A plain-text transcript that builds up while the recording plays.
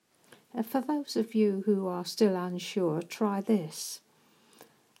And for those of you who are still unsure, try this.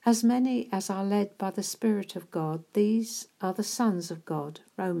 As many as are led by the Spirit of God, these are the sons of God,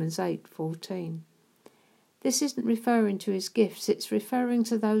 Romans 8:14. This isn't referring to his gifts, it's referring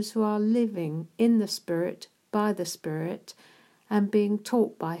to those who are living in the Spirit, by the Spirit, and being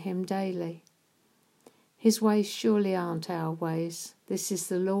taught by him daily. His ways surely aren't our ways. This is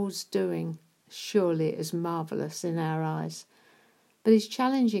the Lord's doing. Surely it is marvellous in our eyes. But he's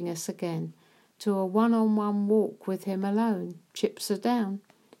challenging us again to a one-on-one walk with him alone. Chips are down,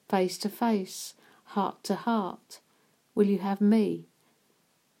 face to face, heart to heart. Will you have me?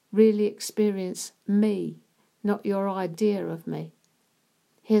 Really experience me, not your idea of me.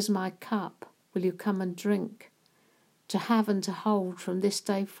 Here's my cup. Will you come and drink? To have and to hold from this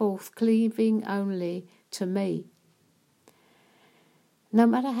day forth, cleaving only to me. No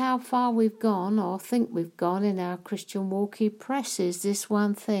matter how far we've gone or think we've gone in our Christian walk, he presses this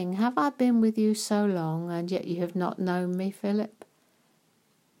one thing. Have I been with you so long, and yet you have not known me, Philip?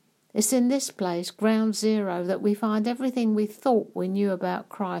 It's in this place, ground zero, that we find everything we thought we knew about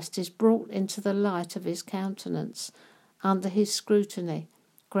Christ is brought into the light of his countenance, under his scrutiny.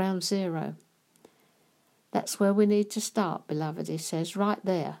 Ground zero. That's where we need to start, beloved, he says, right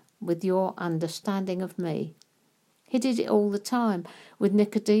there, with your understanding of me. He did it all the time. With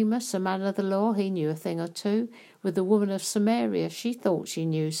Nicodemus, a man of the law, he knew a thing or two. With the woman of Samaria, she thought she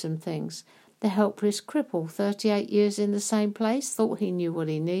knew some things. The helpless cripple, 38 years in the same place, thought he knew what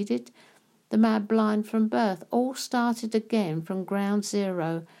he needed. The man blind from birth, all started again from ground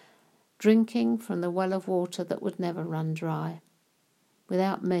zero, drinking from the well of water that would never run dry.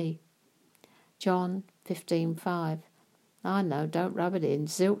 Without me. John 15:5. I know, don't rub it in.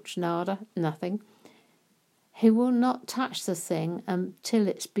 Zilch, nada, nothing. He will not touch the thing until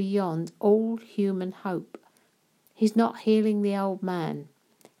it's beyond all human hope. He's not healing the old man.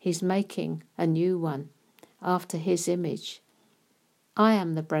 He's making a new one after his image. I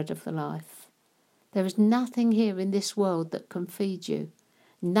am the bread of the life. There is nothing here in this world that can feed you.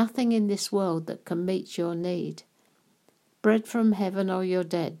 Nothing in this world that can meet your need. Bread from heaven or you're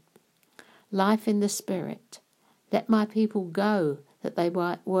dead. Life in the Spirit. Let my people go that they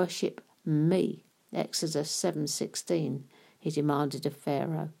might worship me. Exodus 7:16, he demanded of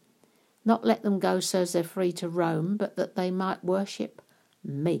Pharaoh. Not let them go so as they're free to roam, but that they might worship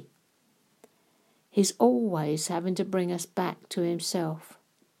me. He's always having to bring us back to himself.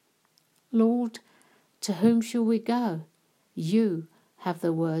 Lord, to whom shall we go? You have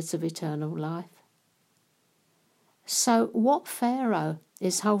the words of eternal life. So what Pharaoh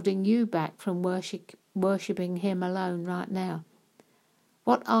is holding you back from worshipping him alone right now?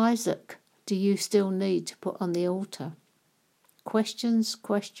 What Isaac do you still need to put on the altar? Questions.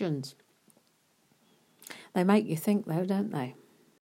 They make you think though, don't they?